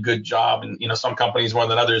a pretty good job. And, some companies more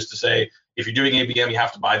than others to say, if you're doing ABM, you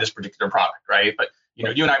have to buy this particular product, right? But,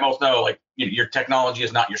 you and I both know, like, your technology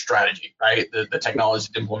is not your strategy, right? The technology is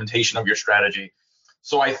the implementation of your strategy.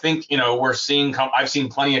 So I think, we're seeing, I've seen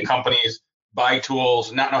plenty of companies buy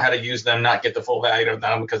tools, not know how to use them, not get the full value of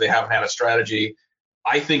them because they haven't had a strategy.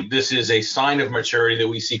 I think this is a sign of maturity that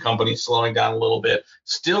we see companies slowing down a little bit,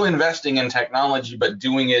 still investing in technology, but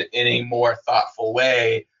doing it in a more thoughtful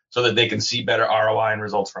way so that they can see better ROI and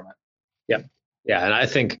results from it. Yeah. Yeah. And I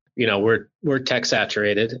think, we're tech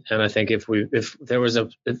saturated. And I think if there was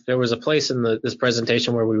a place in this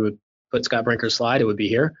presentation where we would put Scott Brinker's slide, it would be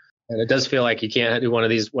here. And it does feel like you can't do one of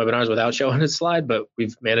these webinars without showing his slide, but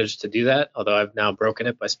we've managed to do that, although I've now broken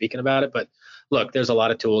it by speaking about it. But look, there's a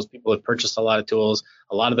lot of tools. People have purchased a lot of tools.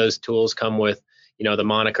 A lot of those tools come with, the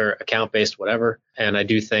moniker account-based whatever. And I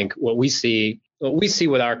do think what we see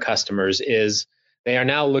with our customers is they are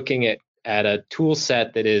now looking at a tool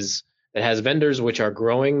set that has vendors which are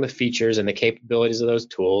growing the features and the capabilities of those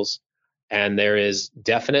tools. And there is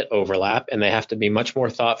definite overlap, and they have to be much more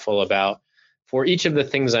thoughtful about, for each of the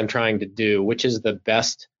things I'm trying to do, which is the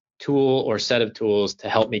best tool or set of tools to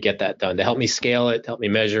help me get that done, to help me scale it, to help me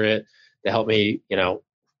measure it, to help me,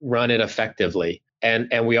 run it effectively.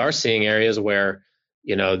 And we are seeing areas where,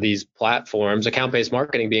 these platforms, account-based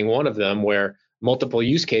marketing being one of them, where multiple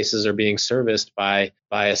use cases are being serviced by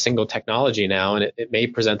a single technology now, and it may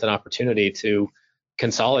present an opportunity to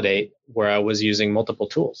consolidate where I was using multiple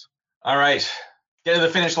tools. All right. Get to the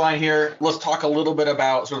finish line here. Let's talk a little bit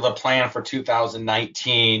about sort of the plan for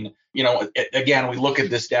 2019. Again, we look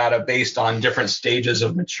at this data based on different stages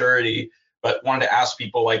of maturity, but wanted to ask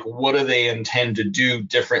people, like, what do they intend to do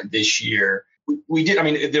different this year? We did,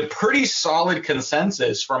 the pretty solid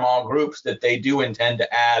consensus from all groups that they do intend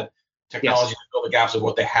to add technology to fill the gaps of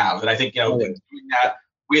what they have. And I think, doing that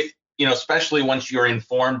with, especially once you're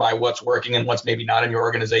informed by what's working and what's maybe not in your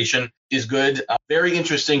organization is good. Very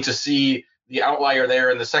interesting to see the outlier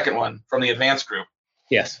there in the second one from the advanced group.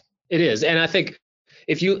 Yes, it is. And I think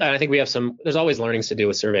we have there's always learnings to do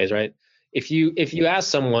with surveys, right? If you ask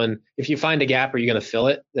someone, if you find a gap, are you going to fill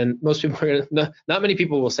it? Then most people not many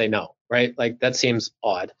people will say no, right? Like, that seems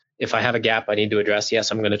odd. if I have a gap I need to address,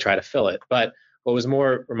 yes, I'm going to try to fill it. But what was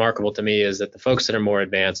more remarkable to me is that the folks that are more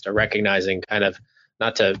advanced are recognizing, kind of,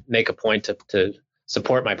 not to make a point to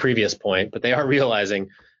support my previous point, but they are realizing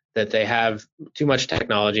that they have too much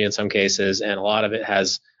technology in some cases, and a lot of it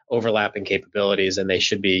has overlapping capabilities, and they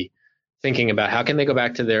should be thinking about how can they go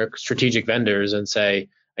back to their strategic vendors and say,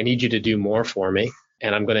 I need you to do more for me,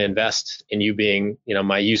 and I'm going to invest in you being,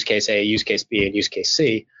 my use case A, use case B, and use case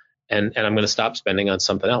C, and I'm going to stop spending on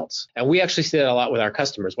something else. And we actually see that a lot with our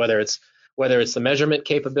customers, whether it's the measurement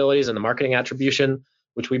capabilities and the marketing attribution,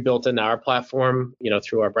 which we built into our platform,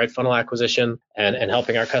 through our Bright Funnel acquisition, and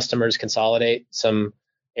helping our customers consolidate some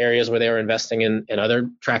areas where they were investing in other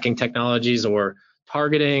tracking technologies, or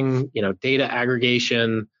targeting, data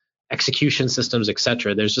aggregation, execution systems, et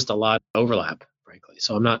cetera. There's just a lot of overlap, frankly.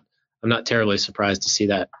 So I'm not terribly surprised to see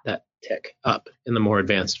that tick up in the more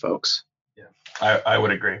advanced folks. Yeah, I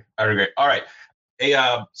would agree. All right. Hey,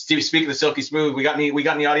 Steve, speaking of Silky Smooth, we got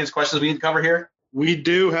any audience questions we need to cover here? We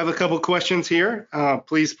do have a couple questions here.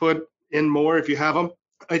 Please put in more if you have them.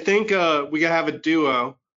 I think we gotta have a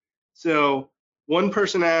duo. So one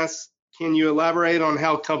person asks, can you elaborate on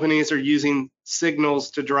how companies are using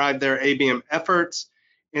signals to drive their ABM efforts?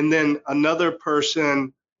 And then another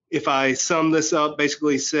person, if I sum this up,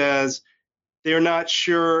 basically says they're not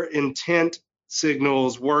sure intent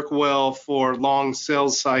signals work well for long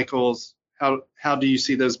sales cycles. How do you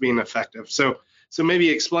see those being effective? So maybe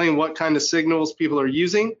explain what kind of signals people are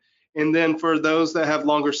using, and then for those that have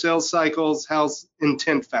longer sales cycles, how's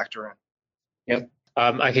intent factor in? Yep,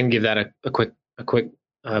 I can give that a quick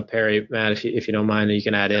Perry, Matt, if you don't mind, you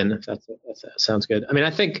can add in if that sounds good. I mean, I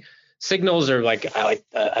think signals are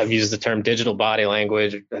I've used the term digital body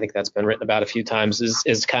language. I think that's been written about a few times.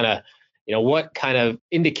 Is kind of what kind of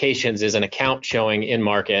indications is an account showing in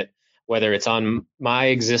market, whether it's on my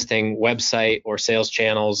existing website or sales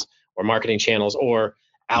channels or marketing channels or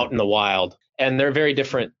out in the wild. And they're very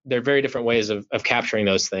different ways of capturing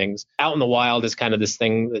those things. Out in the wild is kind of this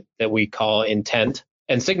thing that we call intent.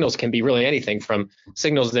 And signals can be really anything from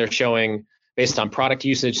signals they're showing based on product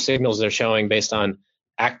usage, signals they're showing based on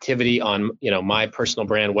activity on my personal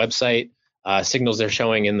brand website, signals they're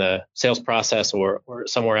showing in the sales process or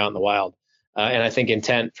somewhere out in the wild. And I think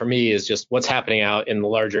intent for me is just what's happening out in the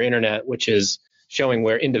larger internet, which is showing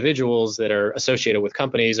where individuals that are associated with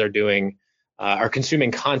companies are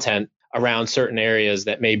consuming content around certain areas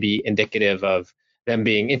that may be indicative of them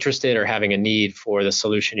being interested or having a need for the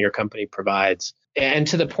solution your company provides. And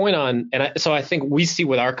to the point so I think we see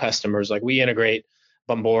with our customers, like we integrate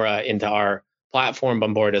Bombora into our platform.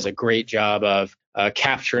 Bombora does a great job of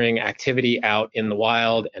capturing activity out in the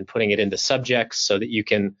wild and putting it into subjects so that you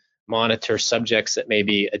can monitor subjects that may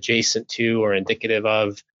be adjacent to or indicative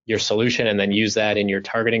of your solution, and then use that in your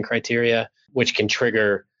targeting criteria, which can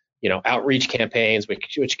trigger, outreach campaigns,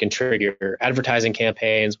 which can trigger advertising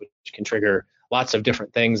campaigns, which can trigger lots of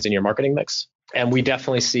different things in your marketing mix. And we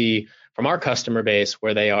definitely see from our customer base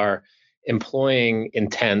where they are employing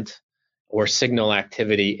intent or signal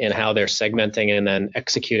activity in how they're segmenting and then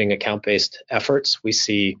executing account-based efforts. We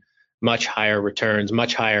see much higher returns,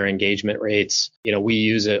 much higher engagement rates. We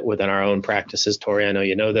use it within our own practices. Tori, I know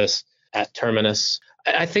you know this, at Terminus.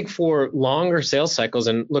 I think for longer sales cycles,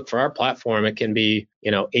 and look, for our platform, it can be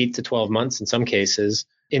 8 to 12 months in some cases.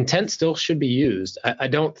 Intent still should be used. I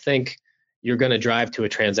don't think you're going to drive to a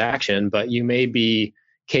transaction, but you may be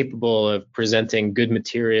capable of presenting good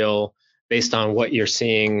material based on what you're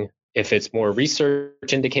seeing, if it's more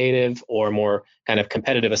research indicative or more kind of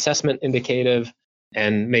competitive assessment indicative,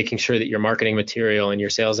 and making sure that your marketing material and your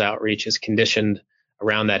sales outreach is conditioned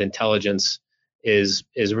around that intelligence is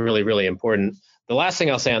really, really important. The last thing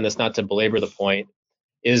I'll say on this, not to belabor the point,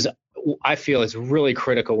 is I feel it's really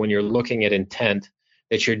critical when you're looking at intent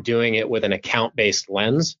that you're doing it with an account-based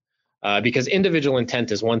lens, because individual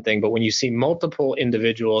intent is one thing, but when you see multiple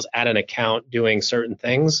individuals at an account doing certain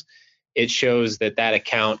things, it shows that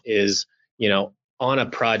account is, on a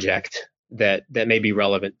project that may be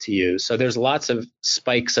relevant to you. So there's lots of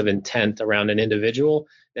spikes of intent around an individual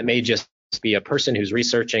that may just be a person who's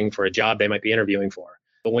researching for a job they might be interviewing for.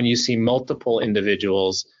 But when you see multiple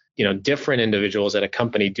individuals, different individuals at a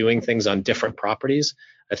company doing things on different properties,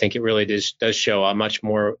 I think it really does show a much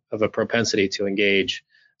more of a propensity to engage.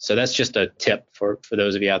 So that's just a tip for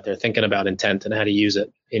those of you out there thinking about intent and how to use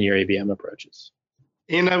it in your ABM approaches.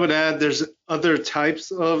 And I would add there's other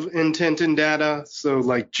types of intent in data. So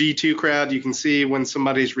like G2 Crowd, you can see when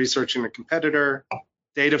somebody's researching a competitor.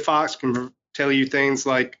 DataFox can tell you things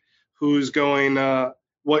like who's going,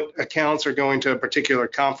 what accounts are going to a particular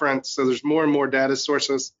conference. So there's more and more data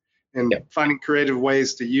sources, and finding creative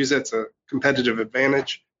ways to use it's a competitive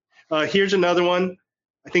advantage. Here's another one.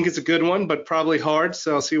 I think it's a good one, but probably hard.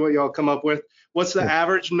 So I'll see what y'all come up with. What's the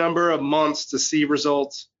average number of months to see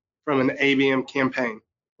results from an ABM campaign?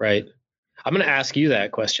 Right. I'm going to ask you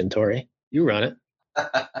that question, Tori. You run it.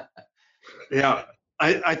 Yeah,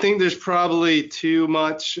 I think there's probably too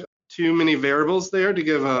many variables there to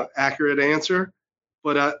give an accurate answer.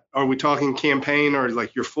 But are we talking campaign or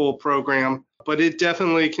like your full program? But it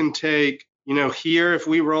definitely can take, here, if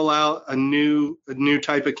we roll out a new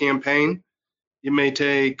type of campaign, it may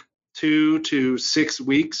take 2 to 6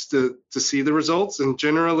 weeks to see the results. And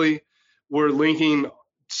generally, we're linking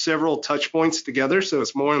several touch points together. So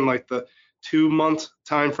it's more in like the 2-month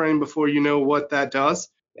time frame before you know what that does.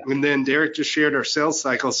 Yeah. And then Derek just shared our sales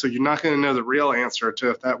cycle. So you're not going to know the real answer to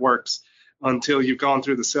if that works until you've gone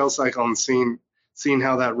through the sales cycle and seen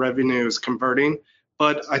how that revenue is converting.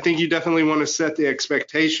 But I think you definitely want to set the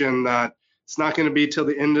expectation that it's not going to be till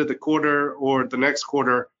the end of the quarter or the next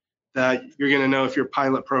quarter that you're going to know if your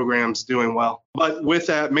pilot program's doing well. But with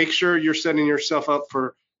that, make sure you're setting yourself up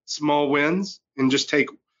for small wins and just take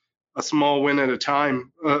a small win at a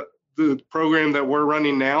time. The program that we're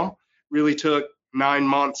running now really took 9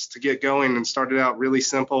 months to get going and started out really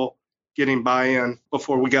simple, getting buy-in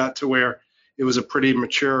before we got to where it was a pretty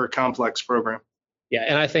mature, complex program. Yeah,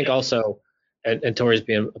 and I think also, and Tori's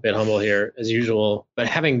being a bit humble here as usual, but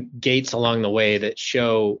having gates along the way that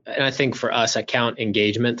show, and I think for us, account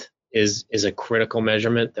engagement is a critical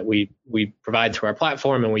measurement that we provide through our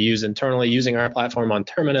platform and we use internally using our platform on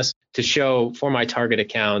Terminus to show for my target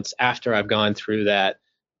accounts after I've gone through that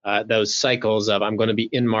those cycles of I'm going to be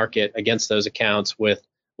in market against those accounts with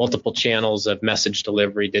multiple channels of message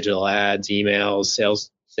delivery, digital ads, emails,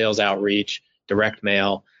 sales outreach, direct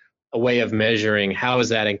mail, a way of measuring how is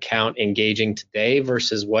that account engaging today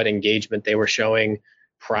versus what engagement they were showing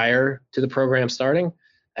prior to the program starting.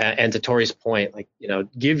 And to Tori's point,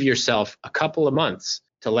 give yourself a couple of months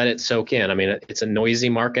to let it soak in. I mean, it's a noisy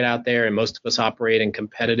market out there, and most of us operate in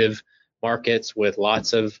competitive markets with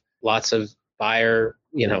lots of buyer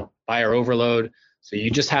overload. So you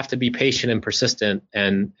just have to be patient and persistent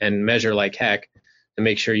and measure like heck to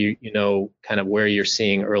make sure you know kind of where you're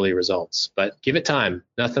seeing early results. But give it time.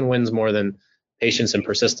 Nothing wins more than patience and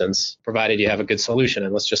persistence, provided you have a good solution.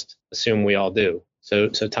 And let's just assume we all do. So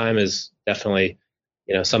time is definitely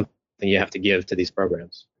something you have to give to these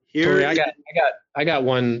programs. Tori, I got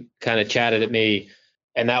one kind of chatted at me,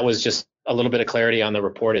 and that was just a little bit of clarity on the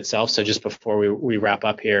report itself. So just before we wrap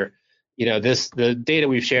up here, the data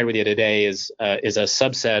we've shared with you today is a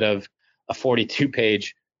subset of a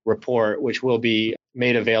 42-page report, which will be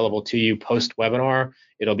made available to you post-webinar.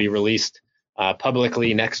 It'll be released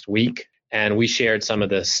publicly next week, and we shared some of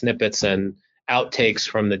the snippets and outtakes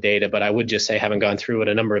from the data. But I would just say, having gone through it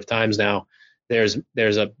a number of times now,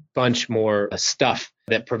 there's a bunch more stuff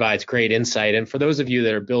that provides great insight. And for those of you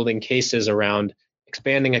that are building cases around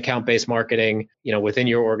expanding account-based marketing, within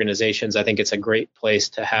your organizations, I think it's a great place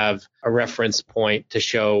to have a reference point to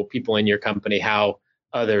show people in your company how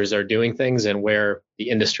others are doing things and where the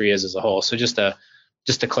industry is as a whole. So just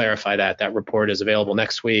to clarify that report is available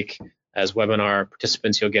next week. As webinar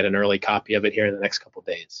participants, you'll get an early copy of it here in the next couple of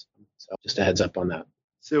days. So just a heads up on that.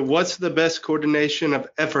 So what's the best coordination of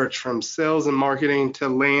efforts from sales and marketing to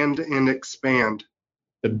land and expand?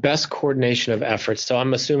 The best coordination of efforts. So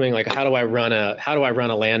I'm assuming how do I run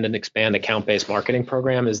a land and expand account-based marketing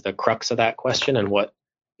program is the crux of that question, and what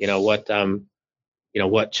should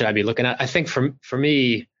I be looking at? I think for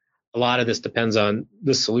me, a lot of this depends on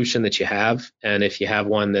the solution that you have, and if you have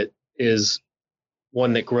one that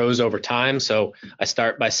grows over time. So I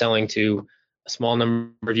start by selling to a small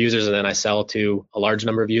number of users, and then I sell to a large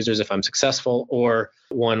number of users if I'm successful, or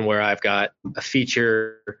one where I've got a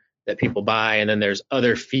feature that people buy, and then there's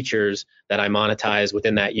other features that I monetize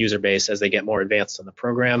within that user base as they get more advanced in the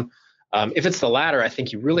program. If it's the latter, I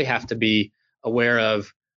think you really have to be aware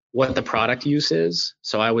of what the product use is.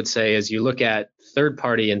 So I would say, as you look at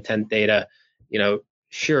third-party intent data,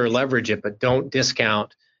 sure, leverage it, but don't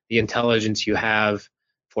discount the intelligence you have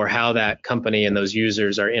for how that company and those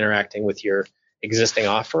users are interacting with your existing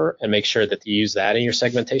offer, and make sure that you use that in your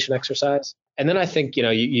segmentation exercise. And then I think,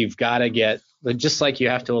 you've got to get, just like you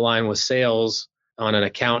have to align with sales on an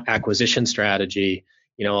account acquisition strategy,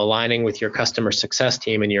 aligning with your customer success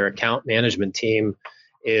team and your account management team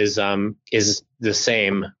is the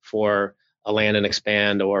same for a land and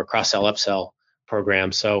expand or cross-sell upsell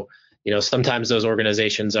program. So, sometimes those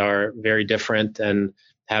organizations are very different and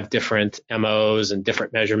have different MOs and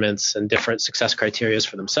different measurements and different success criteria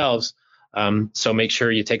for themselves. So make sure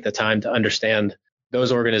you take the time to understand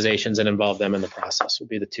those organizations and involve them in the process would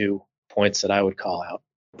be the 2 points that I would call out.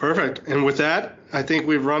 Perfect. And with that, I think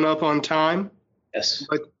we've run up on time. Yes.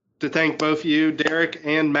 I'd like to thank both you, Derek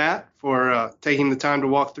and Matt, for taking the time to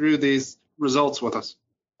walk through these results with us.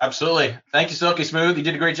 Absolutely. Thank you, Silky Smooth. You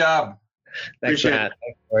did a great job. Thanks, Appreciate Matt.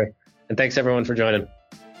 Thanks, Corey. And thanks, everyone, for joining.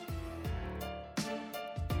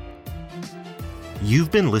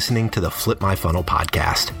 You've been listening to the Flip My Funnel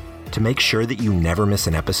podcast. To make sure that you never miss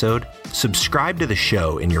an episode, subscribe to the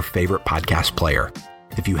show in your favorite podcast player.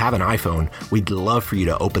 If you have an iPhone, we'd love for you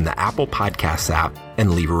to open the Apple Podcasts app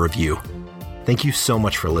and leave a review. Thank you so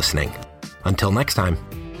much for listening. Until next time.